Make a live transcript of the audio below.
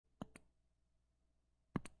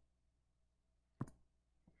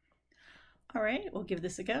All right, we'll give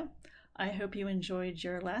this a go. I hope you enjoyed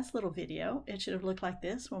your last little video. It should have looked like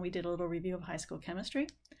this when we did a little review of high school chemistry.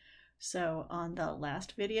 So on the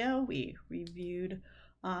last video, we reviewed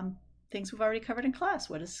things we've already covered in class.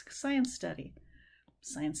 What is science study?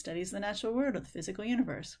 Science study is the natural world of the physical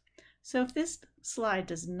universe. So if this slide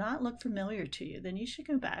does not look familiar to you, then you should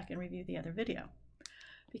go back and review the other video.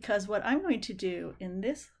 Because what I'm going to do in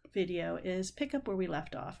this video is pick up where we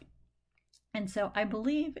left off. And so I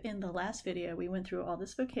believe in the last video we went through all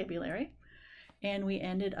this vocabulary and we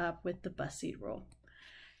ended up with the bus seat rule.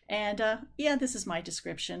 And yeah, this is my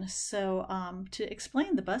description. So to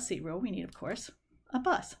explain the bus seat rule, we need, of course, a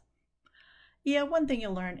bus. Yeah, one thing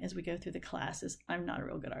you'll learn as we go through the class is I'm not a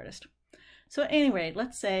real good artist. So anyway,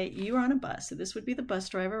 let's say you are on a bus. So this would be the bus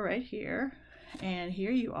driver right here. And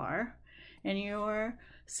here you are. And you're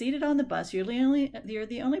seated on the bus. You're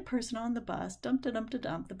the only person on the bus.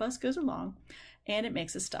 Dump-da-dump-da-dump. The bus goes along and it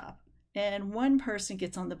makes a stop. And one person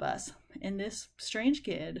gets on the bus. And this strange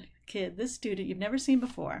kid, this student you've never seen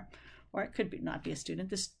before, or it could not be a student,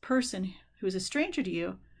 this person who is a stranger to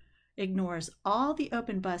you, ignores all the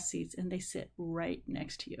open bus seats and they sit right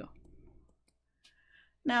next to you.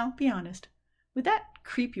 Now, be honest, would that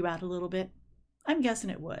creep you out a little bit? I'm guessing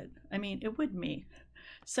it would. I mean, it would me.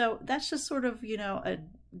 So that's just sort of, you know, a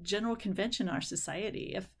general convention in our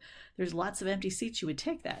society. If there's lots of empty seats, you would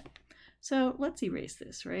take that. So let's erase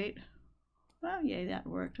this, right? Oh, yeah, that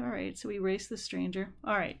worked. All right, so we erase the stranger.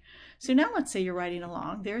 All right, so now let's say you're riding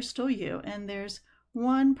along. There's still you, and there's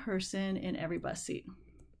one person in every bus seat.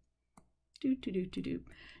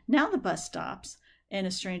 Now the bus stops, and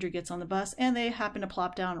a stranger gets on the bus, and they happen to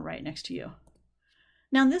plop down right next to you.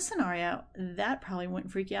 Now in this scenario, that probably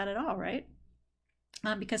wouldn't freak you out at all, right?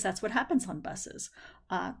 Because that's what happens on buses.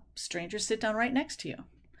 Strangers sit down right next to you.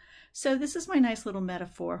 So this is my nice little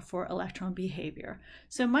metaphor for electron behavior.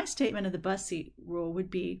 So my statement of the bus seat rule would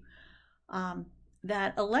be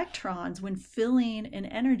that electrons, when filling an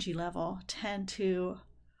energy level, tend to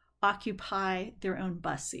occupy their own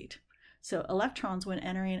bus seat. So electrons, when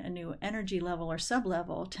entering a new energy level or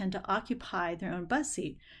sublevel, tend to occupy their own bus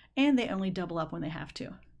seat, and they only double up when they have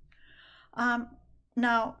to.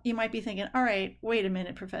 Now, you might be thinking, all right, wait a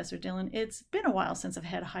minute, Professor Dillon, it's been a while since I've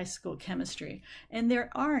had high school chemistry, and there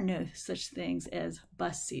are no such things as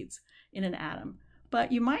bus seats in an atom.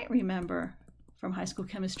 But you might remember from high school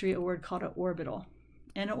chemistry a word called an orbital.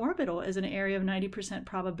 And an orbital is an area of 90%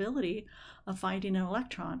 probability of finding an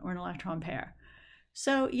electron or an electron pair.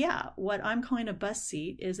 So yeah, what I'm calling a bus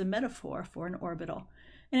seat is a metaphor for an orbital.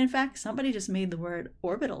 And in fact, somebody just made the word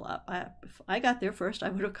orbital up. If I got there first, I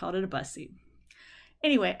would have called it a bus seat.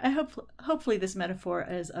 Anyway, hopefully this metaphor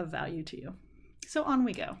is of value to you. So on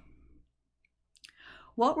we go.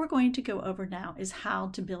 What we're going to go over now is how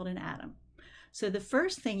to build an atom. So the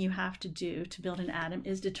first thing you have to do to build an atom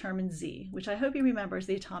is determine Z, which I hope you remember is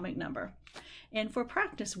the atomic number. And for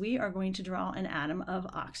practice, we are going to draw an atom of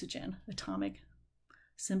oxygen, atomic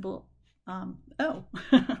symbol O.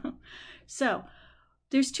 So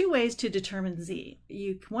there's two ways to determine Z.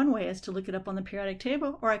 One way is to look it up on the periodic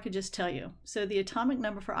table, or I could just tell you. So the atomic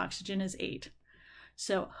number for oxygen is 8.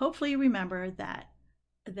 So hopefully you remember that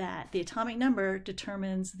the atomic number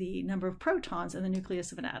determines the number of protons in the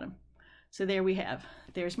nucleus of an atom. So there we have.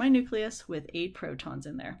 There's my nucleus with 8 protons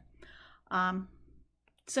in there.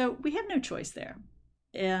 So we have no choice there.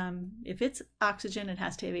 If it's oxygen, it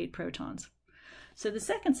has to have 8 protons. So the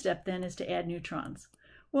second step then is to add neutrons.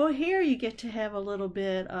 Well, here you get to have a little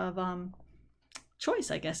bit of choice,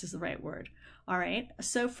 I guess is the right word. All right,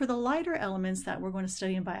 so for the lighter elements that we're going to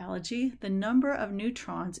study in biology, the number of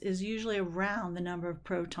neutrons is usually around the number of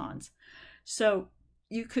protons. So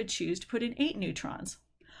you could choose to put in 8 neutrons,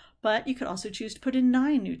 but you could also choose to put in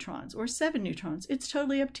 9 neutrons or 7 neutrons. It's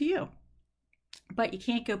totally up to you. But you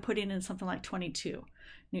can't go putting in something like 22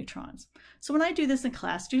 neutrons. So when I do this in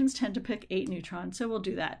class, students tend to pick 8 neutrons, so we'll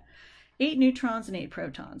do that. 8 neutrons and 8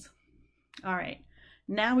 protons. All right,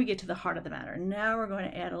 now we get to the heart of the matter. Now we're going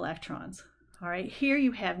to add electrons. All right, here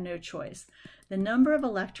you have no choice. The number of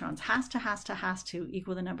electrons has to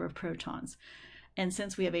equal the number of protons. And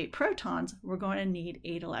since we have 8 protons, we're going to need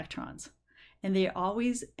 8 electrons. And they're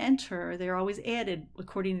always added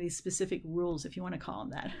according to these specific rules, if you want to call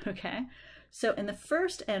them that, okay? So in the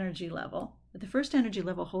first energy level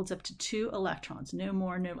holds up to 2 electrons, no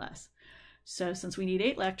more, no less. So since we need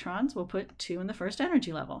 8 electrons, we'll put 2 in the first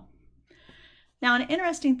energy level. Now, an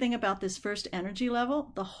interesting thing about this first energy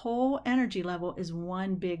level, the whole energy level is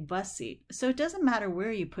one big bus seat. So it doesn't matter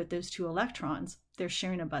where you put those 2 electrons, they're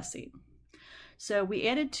sharing a bus seat. So we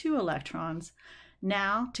added 2 electrons.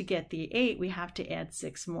 Now to get the 8, we have to add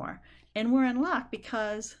 6 more. And we're in luck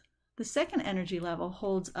because the second energy level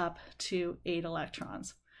holds up to 8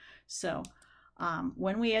 electrons. So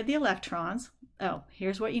when we add the electrons, oh,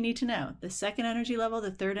 here's what you need to know. The second energy level, the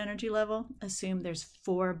third energy level, assume there's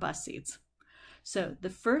 4 bus seats. So the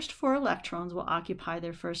first 4 electrons will occupy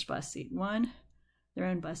their first bus seat. 1, their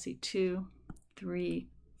own bus seat, 2, 3,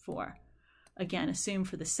 4. Again, assume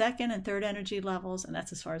for the second and third energy levels, and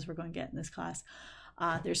that's as far as we're going to get in this class,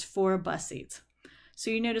 there's 4 bus seats. So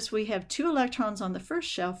you notice we have 2 electrons on the first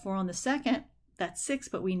shell, 4 on the second. That's 6,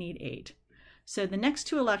 but we need 8. So the next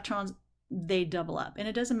 2 electrons, they double up, and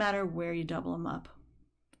it doesn't matter where you double them up.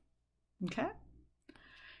 Okay?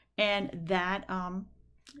 And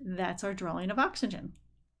that's our drawing of oxygen.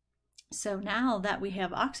 So now that we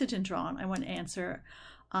have oxygen drawn, I want to answer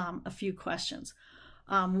a few questions.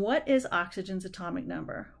 What is oxygen's atomic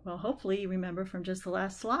number? Well, hopefully you remember from just the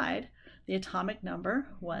last slide, the atomic number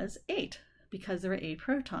was 8 because there are 8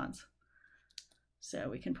 protons. So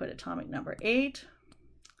we can put atomic number 8.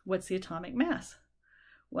 What's the atomic mass?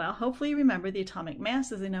 Well, hopefully you remember the atomic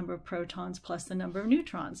mass is the number of protons plus the number of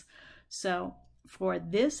neutrons. So for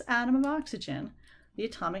this atom of oxygen, the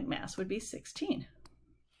atomic mass would be 16.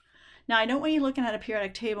 Now, I don't want you looking at a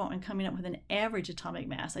periodic table and coming up with an average atomic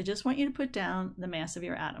mass. I just want you to put down the mass of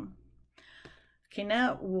your atom. Okay,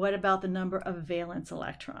 now what about the number of valence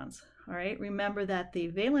electrons? All right, remember that the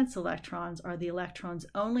valence electrons are the electrons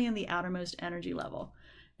only in the outermost energy level.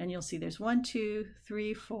 And you'll see there's 1, 2,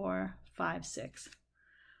 3, 4, 5, 6.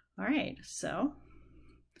 All right, so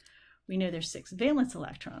we know there's 6 valence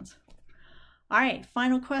electrons. All right,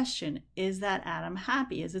 final question. Is that atom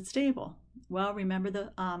happy? Is it stable? Well, remember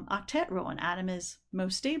the octet rule. An atom is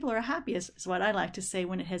most stable or happiest is what I like to say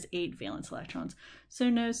when it has 8 valence electrons. So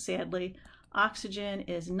no, sadly, oxygen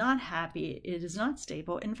is not happy. It is not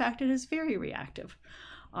stable. In fact, it is very reactive.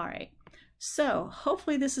 All right, so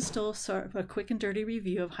hopefully this is still sort of a quick and dirty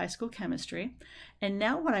review of high school chemistry. And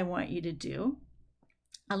now what I want you to do,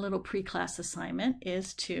 a little pre-class assignment,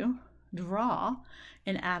 is to draw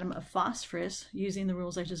an atom of phosphorus using the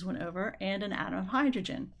rules I just went over and an atom of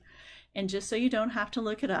hydrogen. And just so you don't have to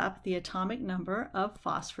look it up, the atomic number of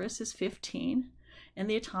phosphorus is 15 and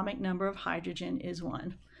the atomic number of hydrogen is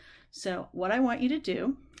 1. So what I want you to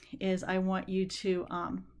do is I want you to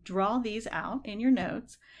draw these out in your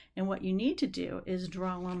notes, and what you need to do is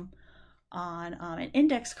draw them on an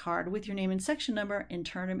index card with your name and section number and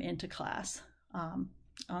turn them into class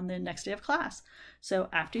on the next day of class. So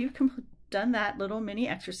after you've done that little mini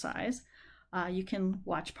exercise, you can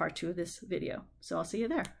watch part 2 of this video. So I'll see you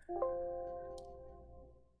there.